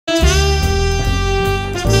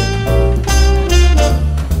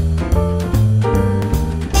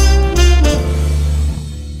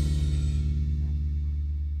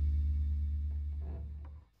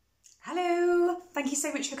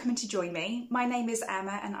join me. My name is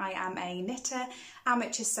Emma and I am a knitter,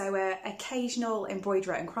 amateur sewer, occasional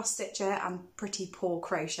embroiderer and cross stitcher and pretty poor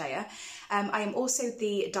crocheter. I am also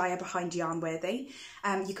the dyer behind Yarnworthy.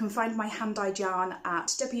 You can find my hand-dyed yarn at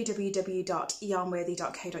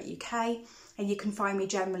www.yarnworthy.co.uk, and you can find me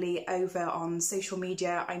generally over on social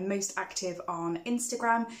media. I'm most active on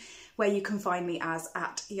Instagram, where you can find me as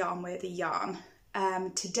 @yarnworthyyarn.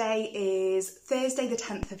 Today is Thursday the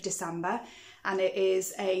 10th of December and it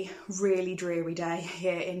is a really dreary day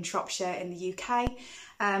here in Shropshire in the UK.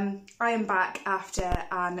 I am back after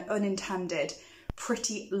an unintended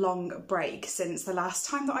pretty long break since the last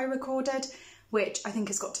time that I recorded, which I think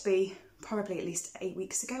has got to be probably at least 8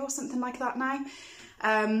 weeks ago or something like that now.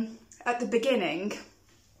 At the beginning,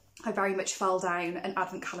 I very much fell down an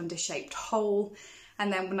advent calendar shaped hole. And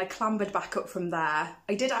then when I clambered back up from there,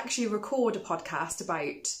 I did actually record a podcast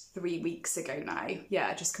about 3 weeks ago now.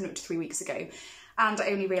 Yeah, just coming up to 3 weeks ago. And I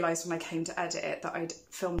only realised when I came to edit it that I'd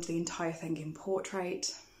filmed the entire thing in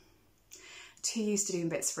portrait. Too used to doing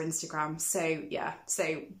bits for Instagram. So yeah,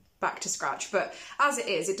 so back to scratch. But as it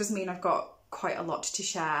is, it does mean I've got quite a lot to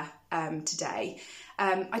share today.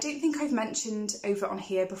 I don't think I've mentioned over on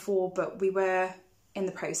here before, but we were in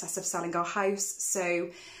the process of selling our house. So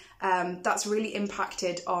that's really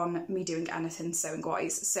impacted on me doing anything sewing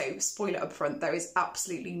wise. So spoiler up front, there is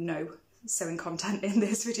absolutely no sewing content in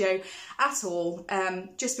this video at all,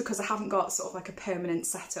 just because I haven't got sort of like a permanent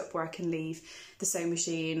setup where I can leave the sewing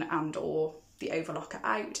machine and or the overlocker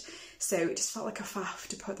out. So it just felt like a faff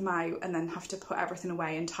to put them out and then have to put everything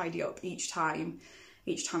away and tidy up each time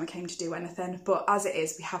I came to do anything. But as it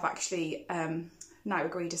is, we have actually now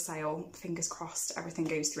agreed a sale. Fingers crossed everything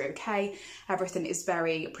goes through okay. Everything is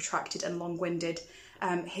very protracted and long-winded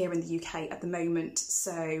here in the UK at the moment,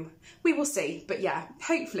 so we will see. But yeah,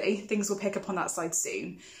 hopefully things will pick up on that side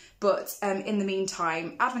soon. But in the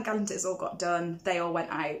meantime, advent calendars all got done, they all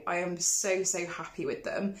went out. I am so happy with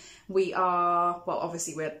them. We are, well,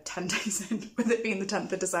 obviously we're 10 days in with it being the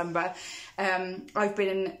 10th of December. I've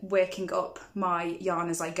been working up my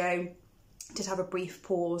yarn as I go. Did have a brief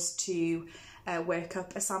pause to work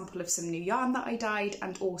up a sample of some new yarn that I dyed,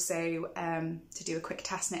 and also to do a quick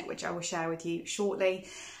test knit, which I will share with you shortly.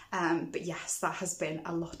 But yes, that has been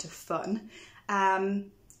a lot of fun.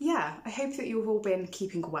 Yeah, I hope that you've all been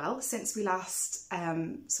keeping well since we last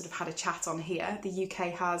sort of had a chat on here. The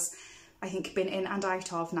UK has, I think, been in and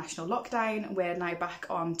out of national lockdown. We're now back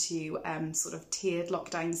on to sort of tiered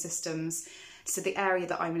lockdown systems. So the area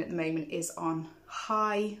that I'm in at the moment is on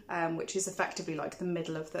high, which is effectively like the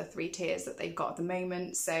middle of the 3 tiers that they've got at the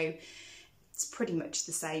moment. So it's pretty much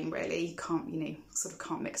the same really. You can't, you know, sort of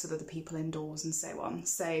can't mix with other people indoors and so on.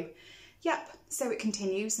 So yep, so it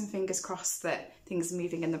continues, and fingers crossed that things are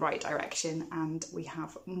moving in the right direction and we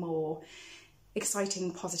have more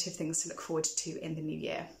exciting, positive things to look forward to in the new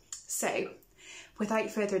year. So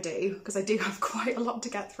without further ado, because I do have quite a lot to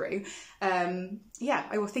get through, yeah,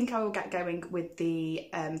 I will get going with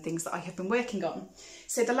the things that I have been working on.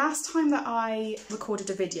 So the last time that I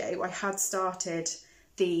recorded a video, I had started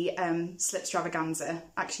the slip extravaganza.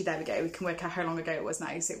 Actually, there we go, we can work out how long ago it was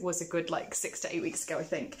now. So it was a good like 6 to 8 weeks ago, I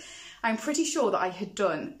think. I'm pretty sure that I had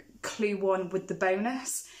done clue 1 with the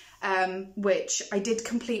bonus, which I did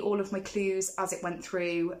complete all of my clues as it went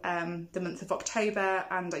through the month of October,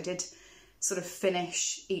 and I did sort of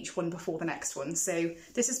finish each one before the next one. So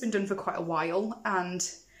this has been done for quite a while, and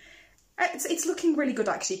it's looking really good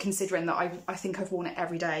actually, considering that I think I've worn it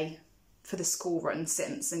every day for the school run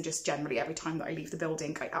since, and just generally every time that I leave the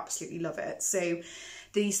building. I absolutely love it. So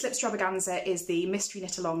the Slip Extravaganza is the mystery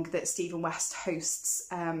knit along that Stephen West hosts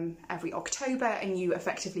every October, and you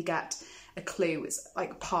effectively get a clue. It's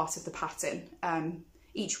like part of the pattern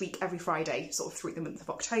each week, every Friday, sort of through the month of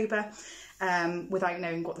October, without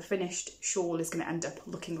knowing what the finished shawl is going to end up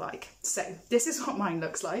looking like. So this is what mine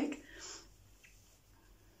looks like.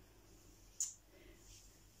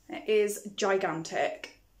 It is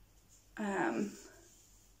gigantic.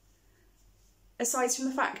 Aside from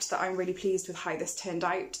the fact that I'm really pleased with how this turned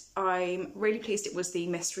out, I'm really pleased it was the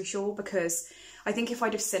mystery shawl, because I think if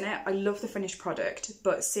I'd have seen it, I love the finished product,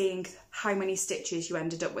 but seeing how many stitches you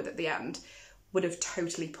ended up with at the end would have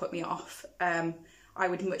totally put me off. I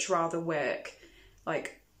would much rather work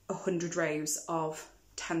like 100 rows of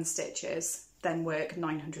 10 stitches than work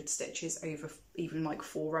 900 stitches over even like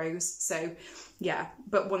 4 rows. So yeah,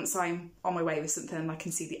 but once I'm on my way with something and I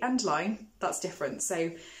can see the end line, that's different.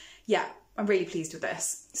 So yeah, I'm really pleased with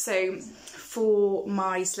this. So for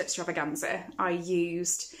my slip extravaganza, I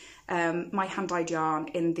used my hand-dyed yarn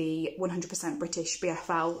in the 100% British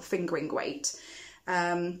BFL fingering weight.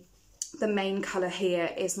 The main colour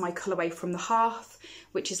here is my colourway from the Hearth,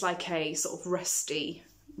 which is like a sort of rusty,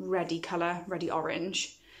 reddy colour, reddy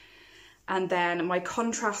orange. And then my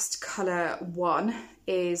contrast colour 1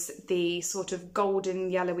 is the sort of golden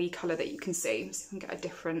yellowy colour that you can see. So you can get a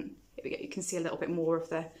different, here we go, you can see a little bit more of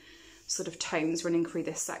the sort of tones running through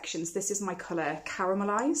this section. So this is my colour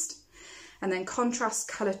Caramelised. And then contrast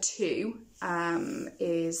colour 2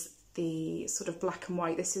 is the sort of black and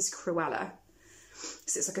white. This is Cruella.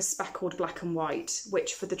 So it's like a speckled black and white,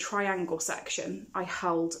 which for the triangle section, I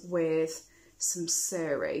held with some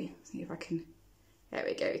Surrey. See if I can, there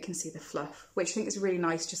we go, you can see the fluff, which I think is really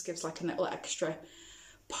nice, just gives like a little extra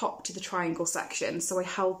pop to the triangle section. So I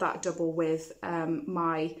held that double with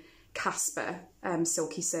my Casper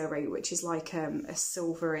Silky Surrey, which is like a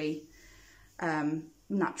silvery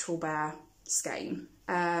natural bear skein.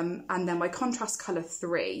 And then my contrast colour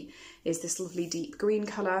 3 is this lovely deep green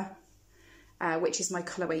colour, which is my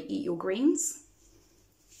colourway Eat Your Greens.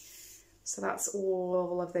 So that's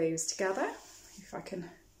all of those together. If I can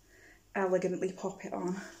elegantly pop it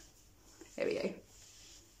on. There we go.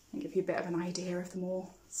 And give you a bit of an idea of them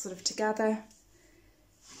all sort of together.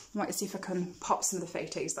 I might see if I can pop some of the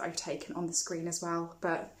photos that I've taken on the screen as well.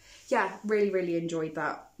 But yeah, really enjoyed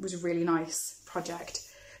that. It was a really nice project.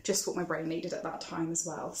 Just what my brain needed at that time as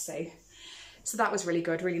well. So that was really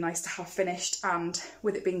good, really nice to have finished, and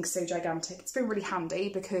with it being so gigantic, it's been really handy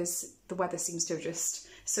because the weather seems to have just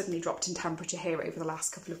suddenly dropped in temperature here over the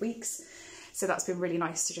last couple of weeks. So that's been really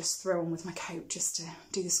nice to just throw on with my coat just to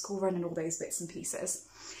do the school run and all those bits and pieces.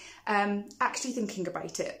 Actually thinking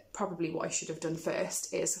about it, probably what I should have done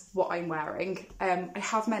first is what I'm wearing. I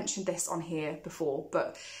have mentioned this on here before,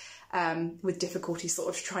 but with difficulty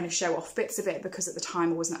sort of trying to show off bits of it because at the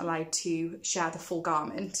time I wasn't allowed to share the full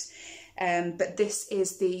garment. But this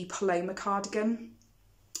is the Palomar Cardigan.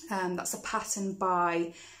 That's a pattern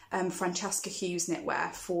by Francesca Hughes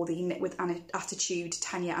Knitwear for the Knit with Attitude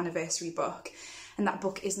 10-year anniversary book. And that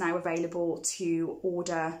book is now available to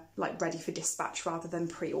order, like ready for dispatch rather than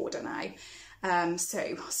pre-order now. So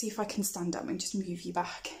I'll see if I can stand up and just move you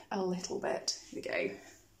back a little bit. Here we go.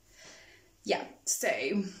 Yeah, so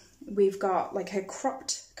we've got like a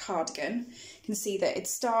cropped cardigan. You can see that it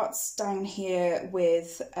starts down here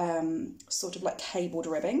with sort of like cabled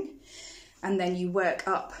ribbing, and then you work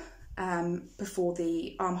up before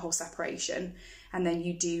the armhole separation, and then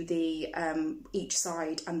you do the each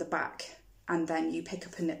side and the back, and then you pick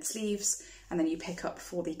up and knit sleeves, and then you pick up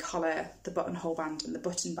for the collar, the buttonhole band and the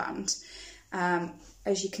button band.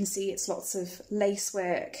 As you can see, it's lots of lace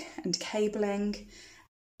work and cabling.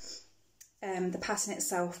 The pattern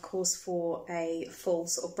itself calls for a full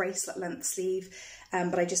sort of bracelet length sleeve,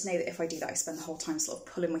 but I just know that if I do that I spend the whole time sort of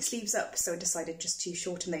pulling my sleeves up, so I decided just to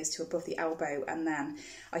shorten those to above the elbow, and then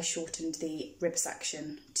I shortened the rib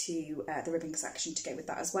section to the ribbing section to go with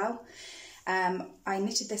that as well. I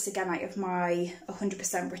knitted this again out of my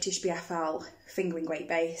 100% British BFL fingering weight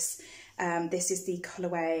base. This is the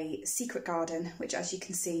colourway Secret Garden, which as you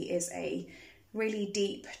can see is a really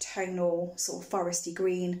deep tonal sort of foresty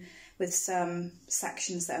green, with some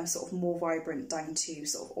sections that are sort of more vibrant down to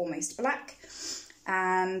sort of almost black.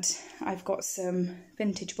 And I've got some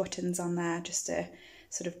vintage buttons on there, just a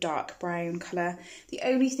sort of dark brown colour. The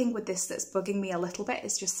only thing with this that's bugging me a little bit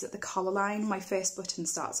is just at the collar line. My first button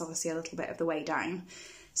starts obviously a little bit of the way down,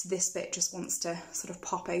 so this bit just wants to sort of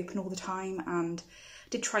pop open all the time, and I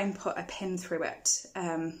did try and put a pin through it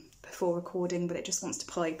before recording, but it just wants to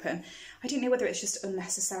pull open. I don't know whether it's just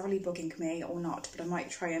unnecessarily bugging me or not, but I might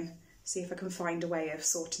try and see if I can find a way of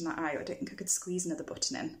sorting that out. I don't think I could squeeze another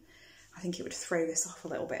button in. I think it would throw this off a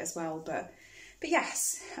little bit as well, but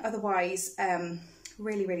yes, otherwise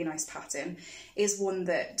really nice pattern. Is one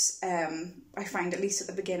that I found, at least at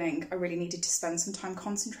the beginning, I really needed to spend some time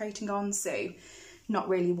concentrating on, so not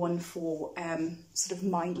really one for sort of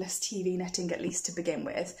mindless TV knitting, at least to begin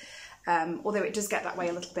with, although it does get that way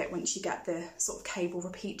a little bit once you get the sort of cable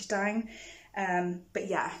repeat down. But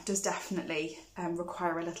yeah, it does definitely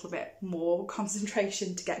require a little bit more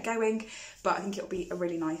concentration to get going, but I think it'll be a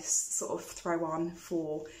really nice sort of throw on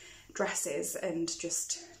for dresses and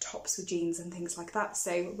just tops with jeans and things like that.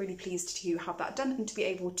 So really pleased to have that done and to be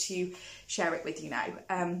able to share it with you now.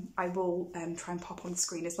 I will try and pop on the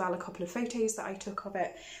screen as well a couple of photos that I took of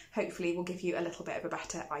it. Hopefully will give you a little bit of a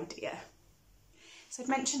better idea. So I'd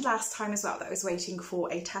mentioned last time as well that I was waiting for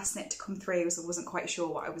a test knit to come through, so I wasn't quite sure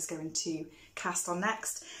what I was going to cast on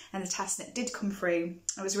next, and the test knit did come through.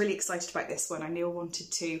 I was really excited about this one. I knew I wanted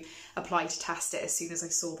to apply to test it as soon as I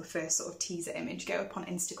saw the first sort of teaser image go up on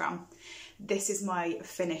Instagram. This is my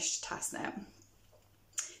finished test knit.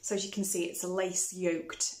 So as you can see, it's a lace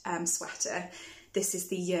yoked sweater. This is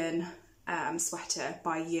the Yeon Sweater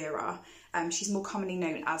by Yura. She's more commonly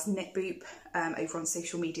known as Knit Boop over on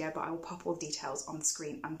social media, but I will pop all the details on the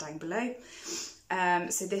screen and down below.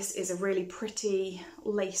 So this is a really pretty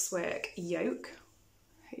lacework yoke.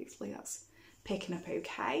 Hopefully that's picking up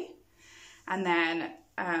okay. And then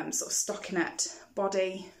sort of stockinette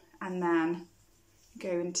body, and then go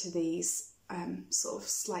into these sort of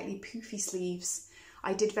slightly poofy sleeves.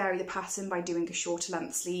 I did vary the pattern by doing a shorter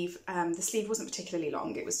length sleeve. The sleeve wasn't particularly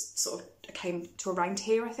long, it was sort of, it came to around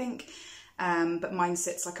here I think, but mine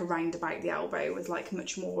sits like around about the elbow with like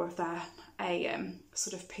much more of a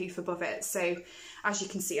sort of poof above it. So as you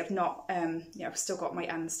can see, I've not, you know, I've still got my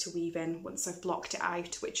ends to weave in once I've blocked it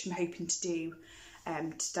out, which I'm hoping to do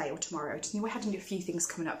today or tomorrow. I just knew I had a few things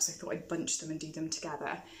coming up, so I thought I'd bunch them and do them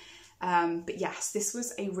together. But yes, this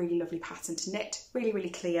was a really lovely pattern to knit, really, really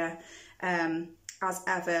clear. As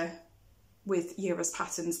ever with Yura's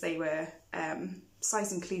patterns, they were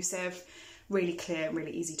size inclusive, really clear,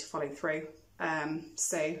 really easy to follow through.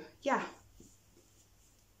 So yeah,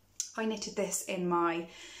 I knitted this in my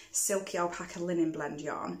silky alpaca linen blend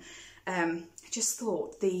yarn. I just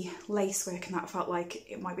thought the lacework and that felt like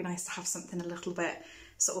it might be nice to have something a little bit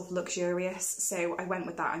sort of luxurious, so I went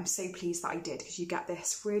with that. I'm so pleased that I did, because you get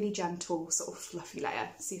this really gentle sort of fluffy layer.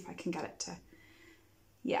 See if I can get it to,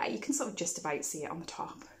 yeah, you can sort of just about see it on the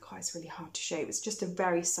top. God, it's really hard to show. It's just a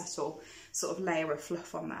very subtle sort of layer of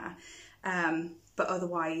fluff on there. But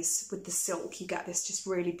otherwise with the silk you get this just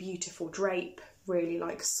really beautiful drape, really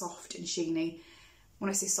like soft and sheeny.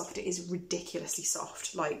 When I say soft, it is ridiculously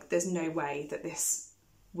soft. Like there's no way that this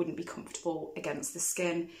wouldn't be comfortable against the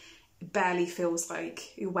skin. It barely feels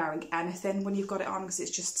like you're wearing anything when you've got it on, because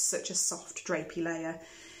it's just such a soft drapey layer.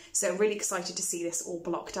 So I'm really excited to see this all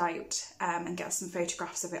blocked out and get some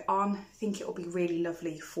photographs of it on. I think it will be really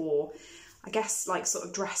lovely for, I guess, like sort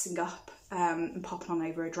of dressing up and popping on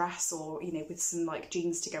over a dress, or, you know, with some like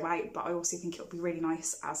jeans to go out. But I also think it'll be really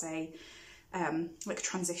nice as a like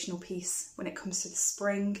transitional piece when it comes to the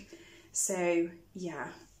spring. So yeah,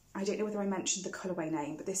 I don't know whether I mentioned the colourway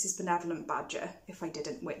name, but this is Benevolent Badger, if I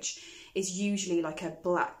didn't, which is usually like a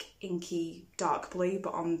black inky dark blue,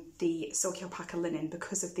 but on the silky alpaca linen,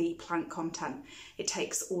 because of the plant content, it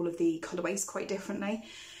takes all of the colourways quite differently.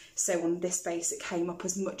 So on this base it came up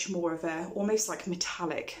as much more of a almost like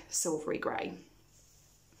metallic silvery grey.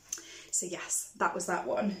 So yes, that was that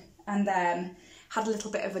one. And then had a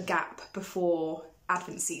little bit of a gap before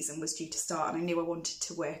Advent season was due to start, and I knew I wanted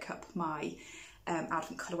to work up my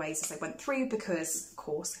Advent colourways as I went through, because of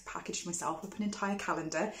course I packaged myself up an entire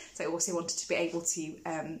calendar, so I also wanted to be able to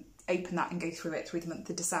open that and go through it through the month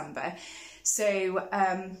of December. So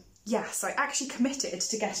yes, I actually committed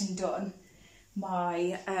to getting done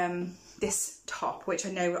my this top, which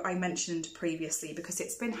I know I mentioned previously, because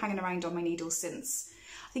it's been hanging around on my needles since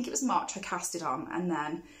I think it was March I cast it on, and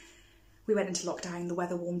then we went into lockdown, the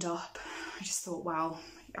weather warmed up. I just thought, well,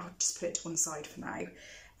 I'll just put it to one side for now.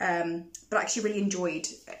 But I actually really enjoyed,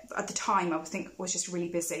 at the time I was just really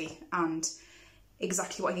busy, and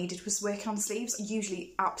exactly what I needed was working on sleeves. I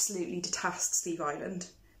usually absolutely detest Sleeve Island,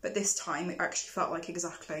 but this time it actually felt like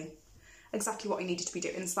exactly what I needed to be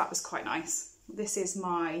doing, so that was quite nice. This is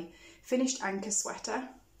my finished anchor sweater.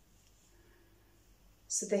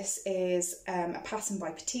 So this is a pattern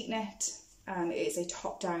by Petite Knit, and it is a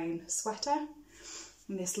top-down sweater.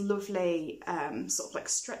 And this lovely sort of like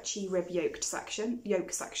stretchy rib yoke section,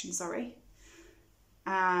 sorry.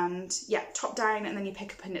 And yeah, top down, and then you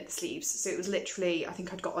pick up and knit the sleeves. So it was literally, I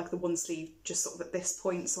think I'd got like the one sleeve just sort of at this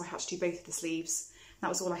point, so I had to do both of the sleeves. That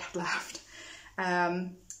was all I had left.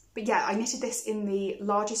 But yeah, I knitted this in the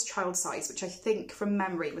largest child size, which I think from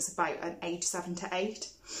memory was about an age 7 to 8.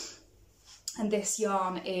 And this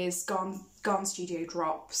yarn is Garn Studio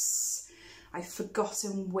Drops. I've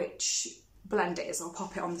forgotten which blend it is, I'll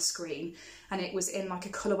pop it on the screen. And it was in like a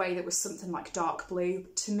colourway that was something like dark blue.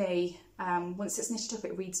 To me, once it's knitted up,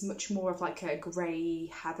 it reads much more of like a grey,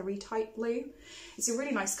 heathery type blue. It's a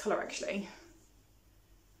really nice colour actually.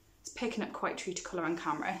 It's picking up quite true to colour on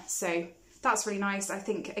camera, so that's really nice. I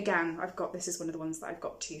think, again, this is one of the ones that I've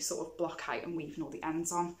got to sort of block out and weaving all the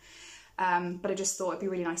ends on. But I just thought it'd be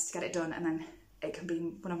really nice to get it done, and then it can be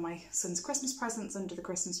one of my son's Christmas presents under the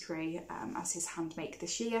Christmas tree as his handmake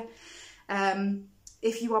this year.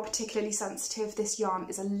 If you are particularly sensitive, this yarn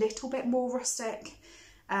is a little bit more rustic.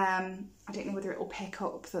 I don't know whether it will pick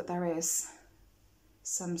up that there is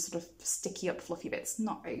some sort of sticky up fluffy bits,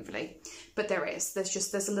 not overly, but there's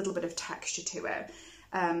a little bit of texture to it.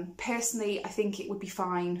 Personally, I think it would be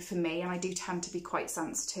fine for me, and I do tend to be quite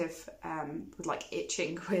sensitive with like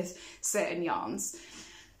itching with certain yarns.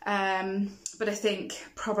 But I think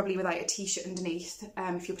probably without a t-shirt underneath,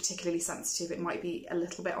 if you're particularly sensitive, it might be a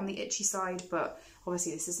little bit on the itchy side, but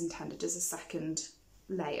obviously this is intended as a second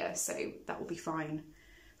layer, so that will be fine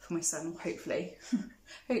for my son, hopefully.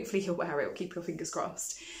 Hopefully he'll wear it, or keep your fingers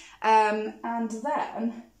crossed. And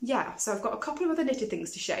then, yeah, so I've got a couple of other knitted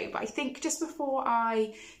things to show, but I think just before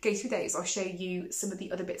I go through those, I'll show you some of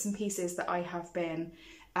the other bits and pieces that I have been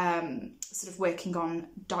sort of working on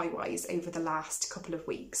dye-wise over the last couple of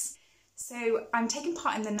weeks. So I'm taking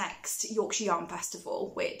part in the next Yorkshire Yarn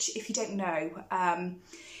Festival, which, if you don't know,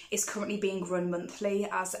 is currently being run monthly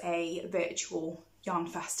as a virtual yarn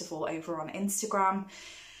festival over on Instagram.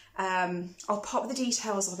 I'll pop the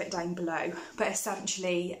details of it down below, but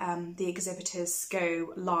essentially the exhibitors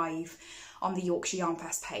go live on the Yorkshire Yarn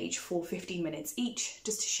Fest page for 15 minutes each,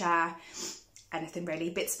 just to share anything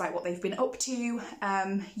really, bits about what they've been up to.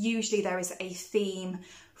 Usually there is a theme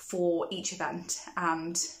for each event,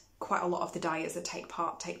 and quite a lot of the dyers that take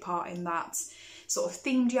part in that sort of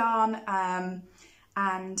themed yarn.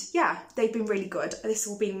 And yeah, they've been really good. This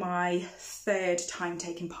will be my third time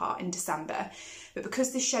taking part in December, but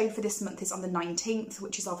because the show for this month is on the 19th,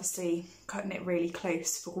 which is obviously cutting it really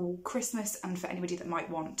close for Christmas and for anybody that might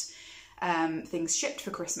want things shipped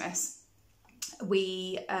for Christmas,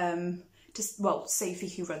 we Sophie,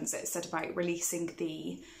 who runs it, said about releasing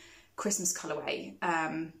the Christmas colourway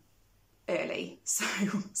early. So,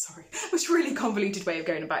 sorry, it was a really convoluted way of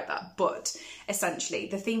going about that, but essentially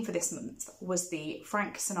the theme for this month was the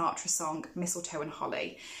Frank Sinatra song Mistletoe and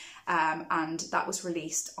Holly, and that was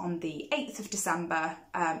released on the 8th of December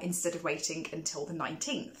instead of waiting until the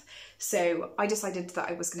 19th. So I decided that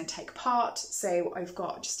I was going to take part, so I've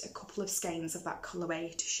got just a couple of skeins of that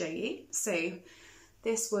colourway to show you. So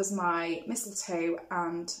this was my Mistletoe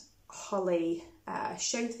and Holly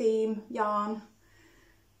show theme yarn.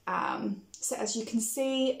 So as you can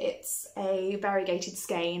see, it's a variegated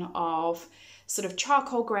skein of sort of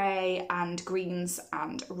charcoal grey and greens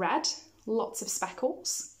and red, lots of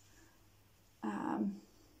speckles.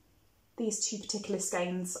 These two particular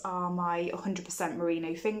skeins are my 100%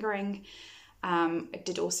 merino fingering. I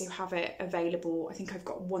did also have it available. I think I've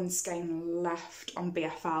got one skein left on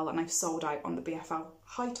BFL, and I've sold out on the BFL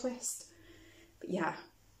high twist. But yeah,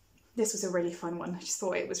 this was a really fun one. I just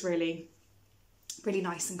thought it was really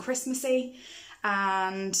nice and Christmassy.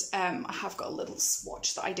 And I have got a little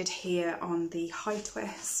swatch that I did here on the high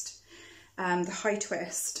twist. The high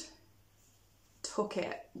twist took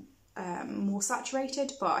it more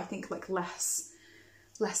saturated, but I think like less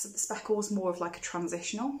of the speckles, more of like a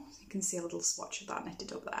transitional. You can see a little swatch of that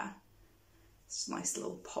knitted up there. It's nice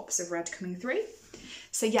little pops of red coming through.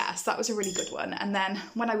 So yes, that was a really good one. And then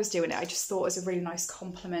when I was doing it, I just thought as a really nice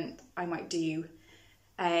compliment, I might do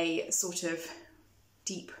a sort of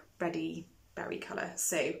deep reddy berry colour.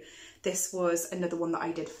 So this was another one that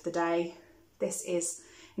I did for the day. This is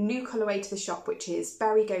a new colourway to the shop, which is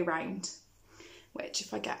Berry Go Round, which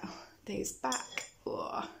if I get those back,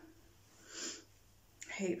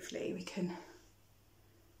 hopefully we can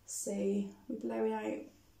see. We're blowing out,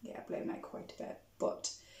 yeah, blowing out quite a bit,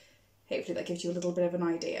 but hopefully that gives you a little bit of an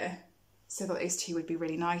idea. So that those two would be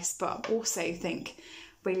really nice, but I also think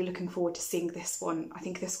really looking forward to seeing this one. I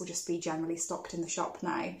think this will just be generally stocked in the shop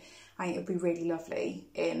now. I think it would be really lovely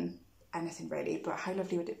in anything really, but how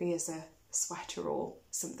lovely would it be as a sweater or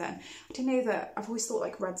something? I don't know, that I've always thought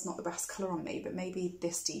like red's not the best colour on me, but maybe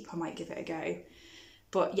this deep I might give it a go.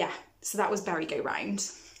 But yeah, so that was Berry Go Round.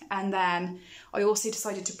 And then I also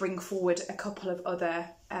decided to bring forward a couple of other,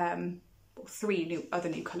 three other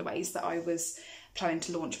new colourways that I was planning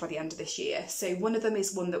to launch by the end of this year. So one of them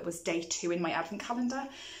is one that was day 2 in my advent calendar,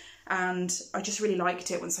 and I just really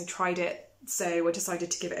liked it once I tried it, so I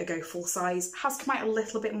decided to give it a go full size. It has come out a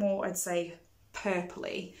little bit more, I'd say,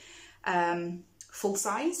 purpley full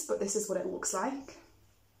size, but this is what it looks like.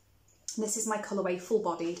 This is my colourway full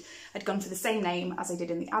bodied. I'd gone for the same name as I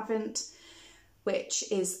did in the advent, which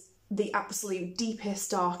is the absolute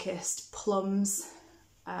deepest, darkest plums.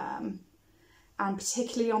 And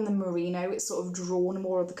particularly on the merino, it's sort of drawn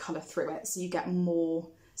more of the colour through it, so you get more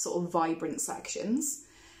sort of vibrant sections.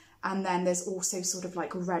 And then there's also sort of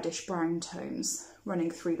like reddish brown tones running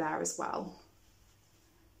through there as well.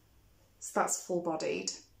 So that's full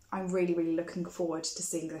bodied. I'm really looking forward to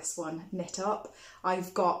seeing this one knit up.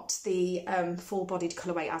 I've got the full bodied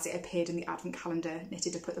colourway as it appeared in the advent calendar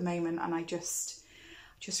knitted up at the moment, and I just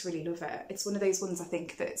really love it. It's one of those ones I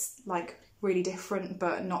think that's like really different,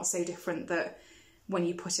 but not so different that when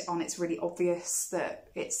you put it on it's really obvious that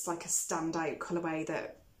it's like a standout colourway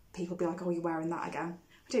that people be like, oh, you're wearing that again.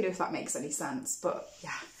 I don't know if that makes any sense, but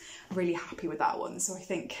yeah, I'm really happy with that one. So I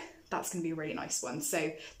think that's going to be a really nice one.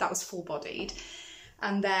 So that was full bodied.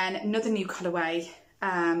 And then another new colourway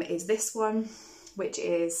is this one, which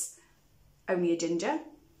is only a ginger.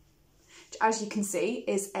 Which, as you can see,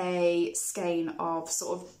 is a skein of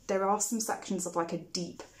sort of, there are some sections of like a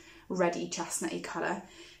deep reddy chestnutty colour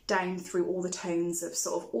down through all the tones of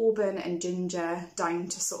sort of auburn and ginger down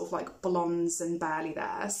to sort of like blondes and barley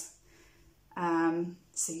theirs.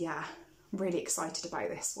 So yeah, I'm really excited about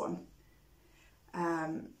this one.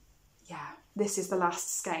 Yeah, this is the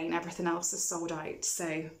last skein, everything else is sold out, so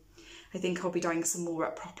I think I'll be doing some more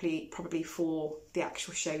up probably for the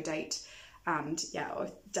actual show date. And yeah,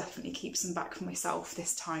 I'll definitely keep some back for myself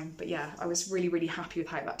this time. But yeah, I was really, really happy with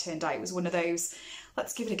how that turned out. It was one of those,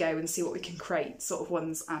 let's give it a go and see what we can create sort of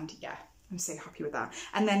ones. And yeah, I'm so happy with that.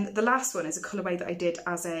 And then the last one is a colourway that I did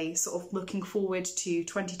as a sort of looking forward to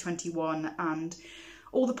 2021 and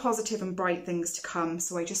all the positive and bright things to come.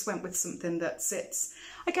 So I just went with something that sits,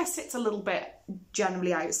 I guess sits a little bit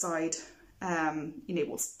generally outside, you know,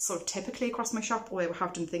 what's sort of typically across my shop, although I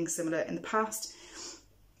have done things similar in the past.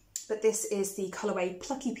 But this is the colourway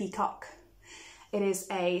Plucky Peacock. It is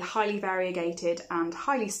a highly variegated and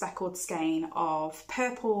highly speckled skein of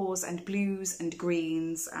purples and blues and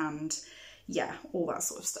greens and yeah, all that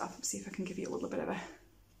sort of stuff. Let's see if I can give you a little bit of a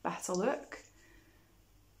better look.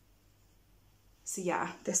 So yeah,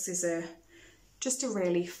 this is just a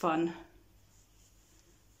really fun,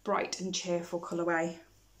 bright and cheerful colourway.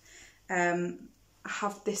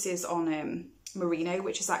 This is on Merino,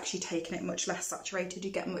 which has actually taken it much less saturated.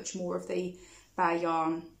 You get much more of the bare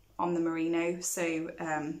yarn on the Merino. So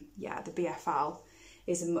yeah, the BFL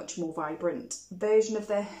is a much more vibrant version of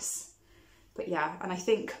this. But yeah, and I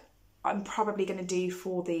think I'm probably going to do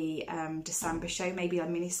for the December show maybe a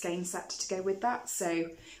mini skein set to go with that. So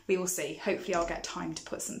we will see. Hopefully I'll get time to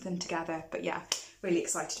put something together. But yeah, really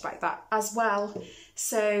excited about that as well.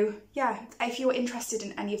 So yeah, if you're interested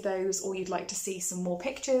in any of those or you'd like to see some more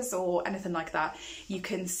pictures or anything like that, you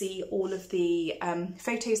can see all of the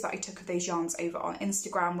photos that I took of those yarns over on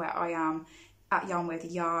Instagram, where I am at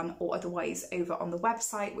Yarnworthy Yarn, or otherwise over on the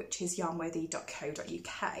website, which is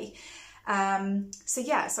yarnworthy.co.uk. So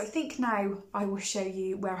yeah, so I think now I will show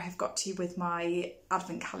you where I've got to with my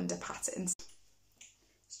advent calendar patterns.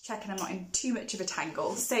 Just checking I'm not in too much of a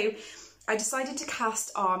tangle. So I decided to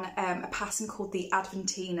cast on a pattern called the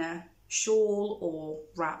Adventina shawl or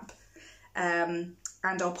wrap, and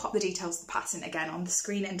I'll pop the details of the pattern again on the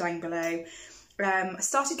screen and down below. I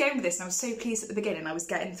started going with this and I was so pleased at the beginning. I was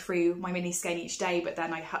getting through my mini skein each day, but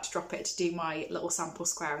then I had to drop it to do my little sample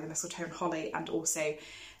square of the mistletoe and holly, and also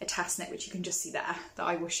a test knit, which you can just see there, that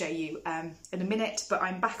I will show you in a minute. But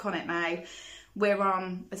I'm back on it now. We're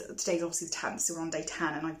on, today's obviously the 10th, so we're on day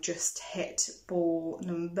 10 and I've just hit ball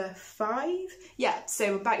number 5. Yeah,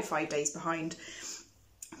 so about 5 days behind.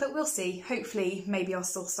 But we'll see. Hopefully, maybe I'll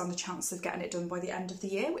still stand a chance of getting it done by the end of the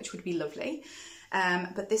year, which would be lovely.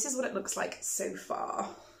 But this is what it looks like so far.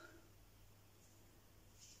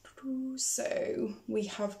 So we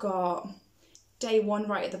have got day 1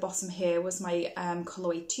 right at the bottom here was my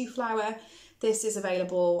colourway 2 flower. This is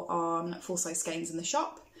available on full-size skeins in the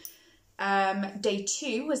shop. Day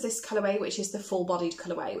 2 was this colourway, which is the full-bodied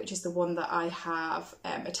colourway, which is the one that I have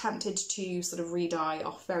attempted to sort of re-dye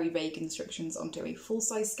off very vague instructions onto a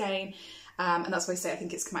full-size skein. And that's why I say I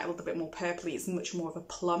think it's come out a little bit more purpley. It's much more of a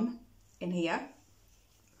plum in here.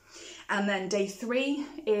 And then day 3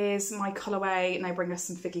 is my colourway, and I bring us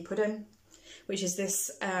some figgy pudding, which is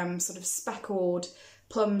this sort of speckled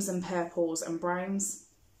plums and purples and browns.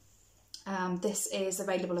 This is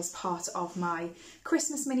available as part of my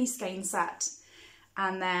Christmas mini skein set.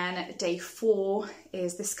 And then day 4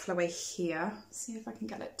 is this colourway here. See if I can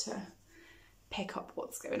get it to pick up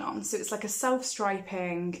what's going on. So it's like a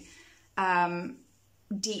self-striping,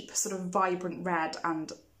 deep sort of vibrant red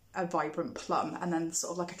and a vibrant plum, and then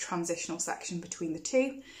sort of like a transitional section between the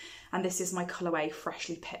two. And this is my colourway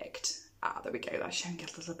Freshly Picked. Ah, there we go, that's showing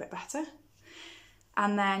it a little bit better.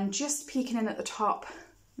 And then just peeking in at the top,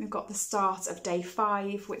 we've got the start of day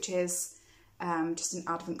 5, which is just an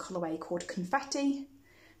advent colourway called Confetti,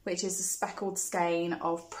 which is a speckled skein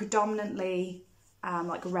of predominantly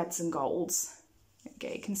like reds and golds.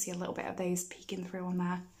 Okay, you can see a little bit of those peeking through on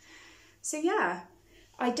there. So yeah,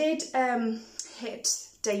 I did hit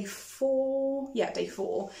day 4, yeah, day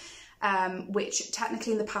 4, which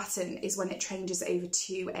technically in the pattern is when it changes over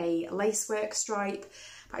to a lacework stripe.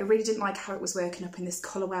 But I really didn't like how it was working up in this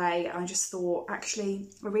colourway, and I just thought,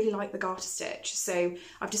 actually, I really like the garter stitch, so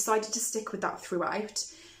I've decided to stick with that throughout,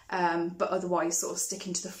 but otherwise sort of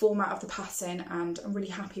sticking to the format of the pattern, and I'm really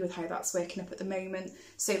happy with how that's working up at the moment.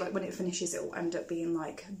 So like when it finishes, it will end up being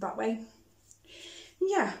like that way.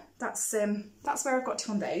 yeah, that's where I've got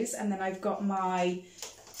to on those. And then I've got my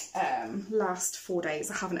last 4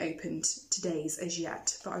 days. I haven't opened today's as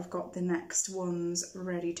yet, but I've got the next ones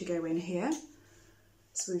ready to go in here.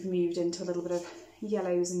 So we've moved into a little bit of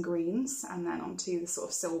yellows and greens, and then onto the sort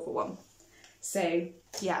of silver one. So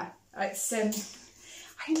yeah, it's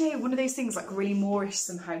I don't know, one of those things like really Moorish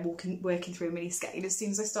somehow, working through a mini skein. As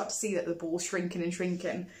soon as I start to see that the ball's shrinking and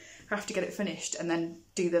shrinking, I have to get it finished and then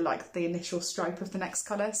do the initial stripe of the next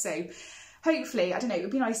colour. So hopefully, I don't know, it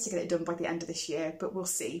would be nice to get it done by the end of this year, but we'll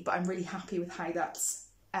see. But I'm really happy with how that's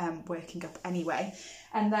working up anyway.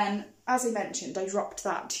 And then, as I mentioned, I dropped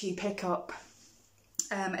that to pick up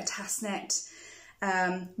a test knit,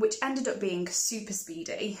 which ended up being super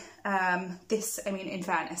speedy. This, I mean, in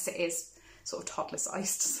fairness, it is sort of toddler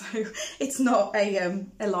sized, so it's not a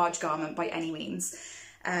large garment by any means.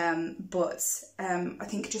 But I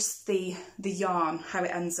think just the yarn, how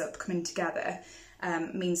it ends up coming together,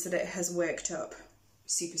 means that it has worked up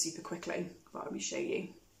super quickly. Well, let me show you.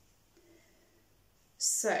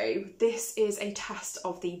 So this is a test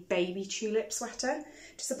of the baby Tulip sweater,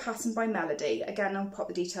 just a pattern by Melody. Again, I'll pop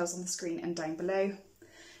the details on the screen and down below.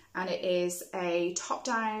 And it is a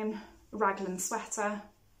top-down raglan sweater.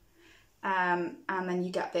 And then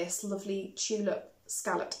you get this lovely tulip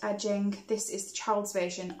scalloped edging. This is the child's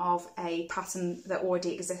version of a pattern that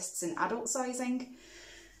already exists in adult sizing.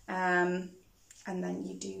 And then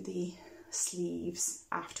you do the sleeves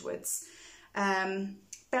afterwards.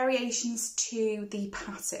 Variations to the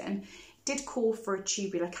pattern did call for a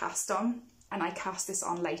tubular cast on, and I cast this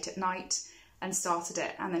on late at night and started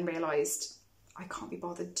it, and then realised I can't be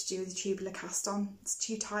bothered to do the tubular cast on. It's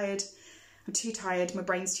too tired. I'm too tired, my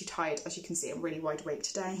brain's too tired. As you can see, I'm really wide awake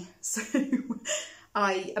today. So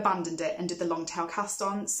I abandoned it and did the long tail cast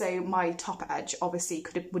on. So my top edge obviously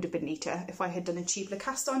would have been neater if I had done a tubular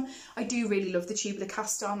cast on. I do really love the tubular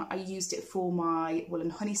cast on. I used it for my wool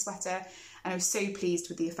and honey sweater, and I was so pleased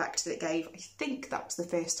with the effect that it gave. I think that was the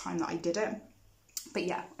first time that I did it. But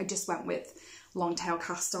yeah, I just went with long tail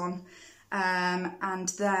cast on. And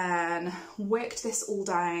then worked this all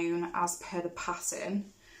down as per the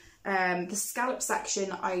pattern. The scallop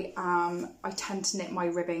section, I tend to knit my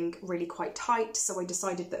ribbing really quite tight, so I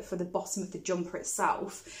decided that for the bottom of the jumper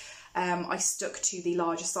itself, I stuck to the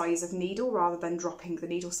larger size of needle rather than dropping the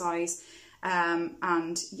needle size.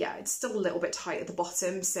 And yeah, it's still a little bit tight at the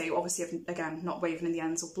bottom, so obviously I've, again, not woven in the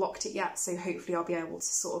ends or blocked it yet, so hopefully I'll be able to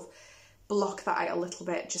sort of block that out a little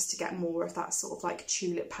bit just to get more of that sort of like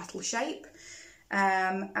tulip petal shape.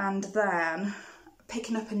 And then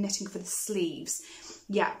picking up and knitting for the sleeves.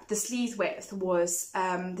 Yeah, the sleeve width was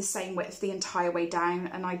the same width the entire way down,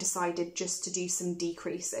 and I decided just to do some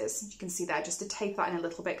decreases. You can see there, just to tape that in a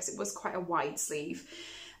little bit because it was quite a wide sleeve.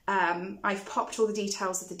 I've popped all the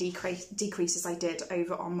details of the decreases I did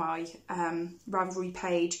over on my Ravelry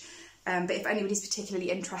page, but if anybody's particularly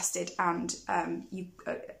interested and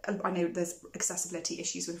I know there's accessibility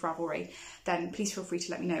issues with Ravelry, then please feel free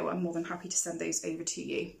to let me know. I'm more than happy to send those over to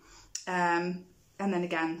you. And then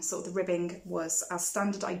again, sort of the ribbing was as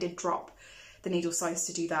standard. I did drop the needle size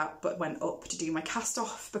to do that, but went up to do my cast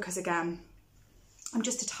off because, again, I'm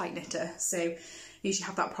just a tight knitter, so I usually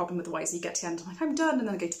have that problem. Otherwise you get to the end, I'm like, I'm done, and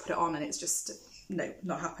then I go to put it on and it's just, no,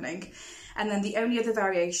 not happening. And then the only other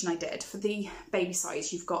variation I did for the baby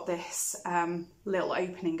size, you've got this little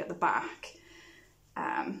opening at the back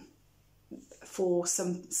for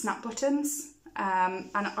some snap buttons. And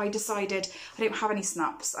I decided I don't have any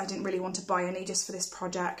snaps. I didn't really want to buy any just for this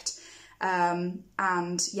project.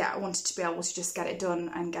 And yeah, I wanted to be able to just get it done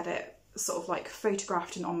and get it sort of like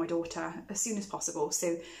photographed and on my daughter as soon as possible.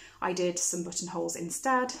 So I did some buttonholes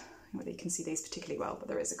instead. Well, you can see these particularly well, but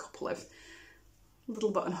there is a couple of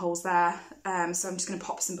little buttonholes there. So I'm just going to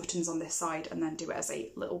pop some buttons on this side and then do it as a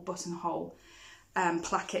little buttonhole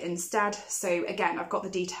placket instead. So again, I've got the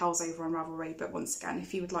details over on Ravelry, but once again,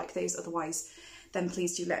 if you would like those otherwise, then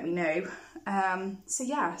please do let me know. So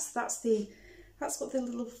yeah, so that's what the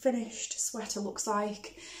little finished sweater looks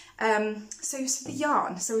like. So the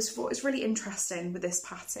yarn, so what was really interesting with this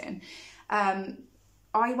pattern,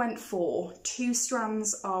 I went for 2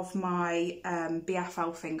 strands of my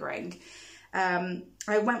BFL fingering.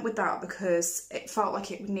 I went with that because it felt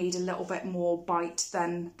like it would need a little bit more bite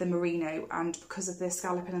than the Merino, and because of the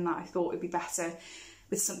scalloping and that, I thought it would be better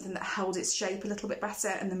with something that held its shape a little bit better,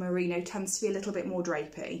 and the Merino tends to be a little bit more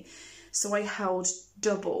drapey. So I held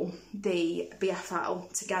double the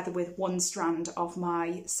BFL together with 1 strand of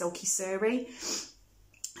my Silky Suri,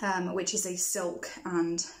 which is a silk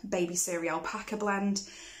and baby Suri alpaca blend.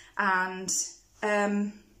 And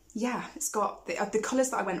yeah, it's got the colours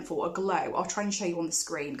that I went for are glow. I'll try and show you on the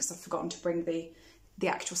screen because I've forgotten to bring the the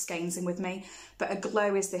actual skeins in with me. But a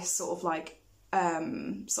glow is this sort of like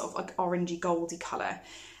orangey goldy colour.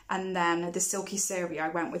 And then the silky suri, I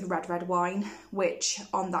went with red wine, which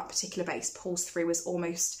on that particular base pulls through as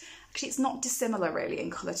almost, actually it's not dissimilar really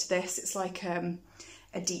in colour to this. It's like a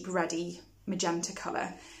deep reddy magenta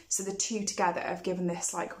colour. So the two together have given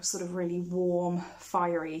this like sort of really warm,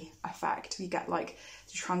 fiery effect. You get like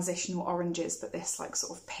the transitional oranges, but this like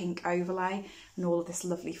sort of pink overlay and all of this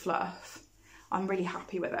lovely fluff. I'm really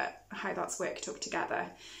happy with it, how that's worked up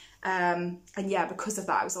together. And yeah, because of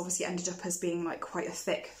that, it was obviously ended up as being like quite a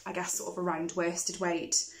thick, I guess, sort of around worsted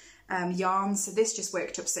weight yarn. So this just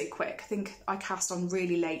worked up so quick. I think I cast on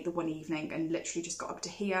really late the one evening and literally just got up to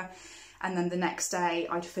here. And then the next day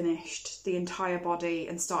I'd finished the entire body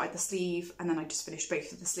and started the sleeve, and then I just finished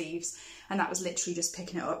both of the sleeves. And that was literally just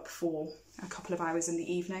picking it up for a couple of hours in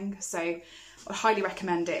the evening. So I highly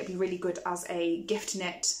recommend it. It'd be really good as a gift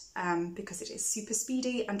knit because it is super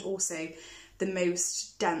speedy and also the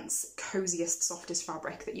most dense, coziest, softest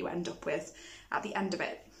fabric that you end up with at the end of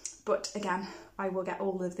it. But again, I will get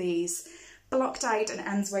all of these blocked out and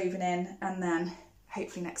ends woven in, and then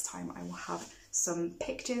hopefully next time I will have some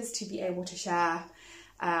pictures to be able to share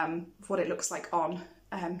what it looks like on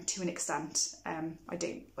to an extent. I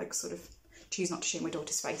don't like sort of choose not to show my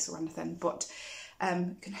daughter's face or anything, but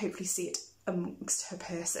can hopefully see it amongst her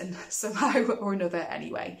person somehow or another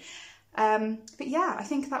anyway. But yeah, I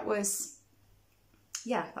think that was,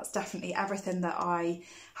 yeah, that's definitely everything that I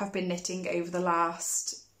have been knitting over the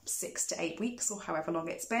last 6 to 8 weeks or however long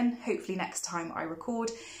it's been. Hopefully next time I record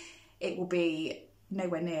it will be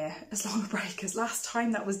nowhere near as long a break as last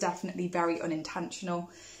time. That was definitely very unintentional.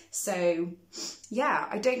 So yeah,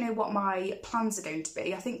 I don't know what my plans are going to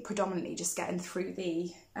be. I think predominantly just getting through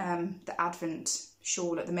the Advent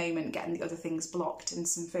shawl at the moment, getting the other things blocked and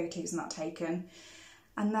some photos and that taken,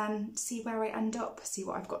 and then see where I end up, see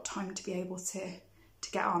what I've got time to be able to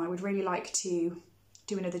get on. I would really like to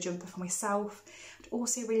do another jumper for myself. I'd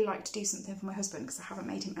also really like to do something for my husband because I haven't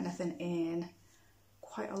made him anything in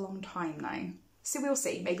quite a long time now. So we'll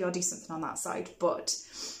see, maybe I'll do something on that side. But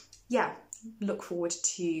yeah, look forward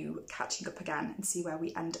to catching up again and see where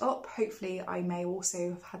we end up. Hopefully I may also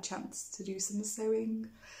have had a chance to do some sewing.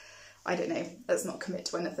 I don't know, let's not commit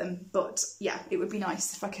to anything. But yeah, it would be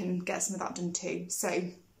nice if I can get some of that done too. So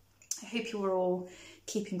I hope you are all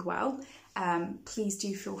keeping well. Please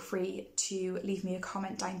do feel free to leave me a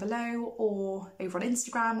comment down below or over on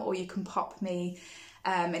Instagram, or you can pop me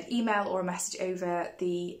an email or a message over.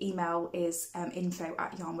 The email is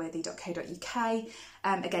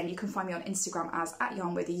info@yarnworthy.co.uk. Again, you can find me on Instagram as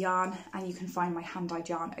 @yarnworthyyarn, and you can find my hand-dyed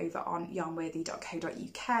yarn over on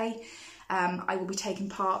yarnworthy.co.uk. I will be taking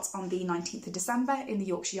part on the 19th of December in the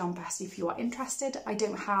Yorkshire Yarn Fest if you are interested. I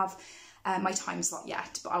don't have my time slot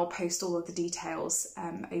yet, but I'll post all of the details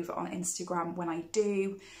over on Instagram when I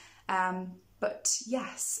do. But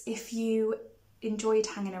yes, if you enjoyed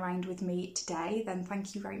hanging around with me today, then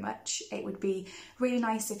thank you very much. It would be really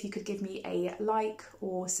nice if you could give me a like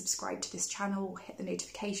or subscribe to this channel, hit the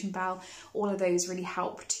notification bell. All of those really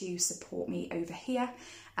help to support me over here,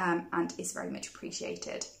 and is very much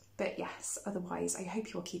appreciated. But yes, otherwise I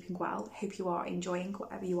hope you're keeping well, hope you are enjoying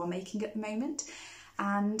whatever you are making at the moment.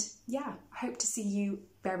 And yeah, I hope to see you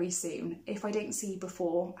very soon. If I don't see you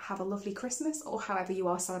before, have a lovely Christmas, or however you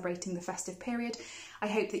are celebrating the festive period. I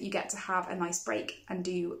hope that you get to have a nice break and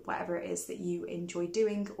do whatever it is that you enjoy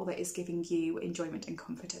doing or that is giving you enjoyment and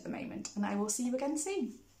comfort at the moment. And I will see you again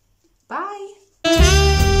soon. Bye!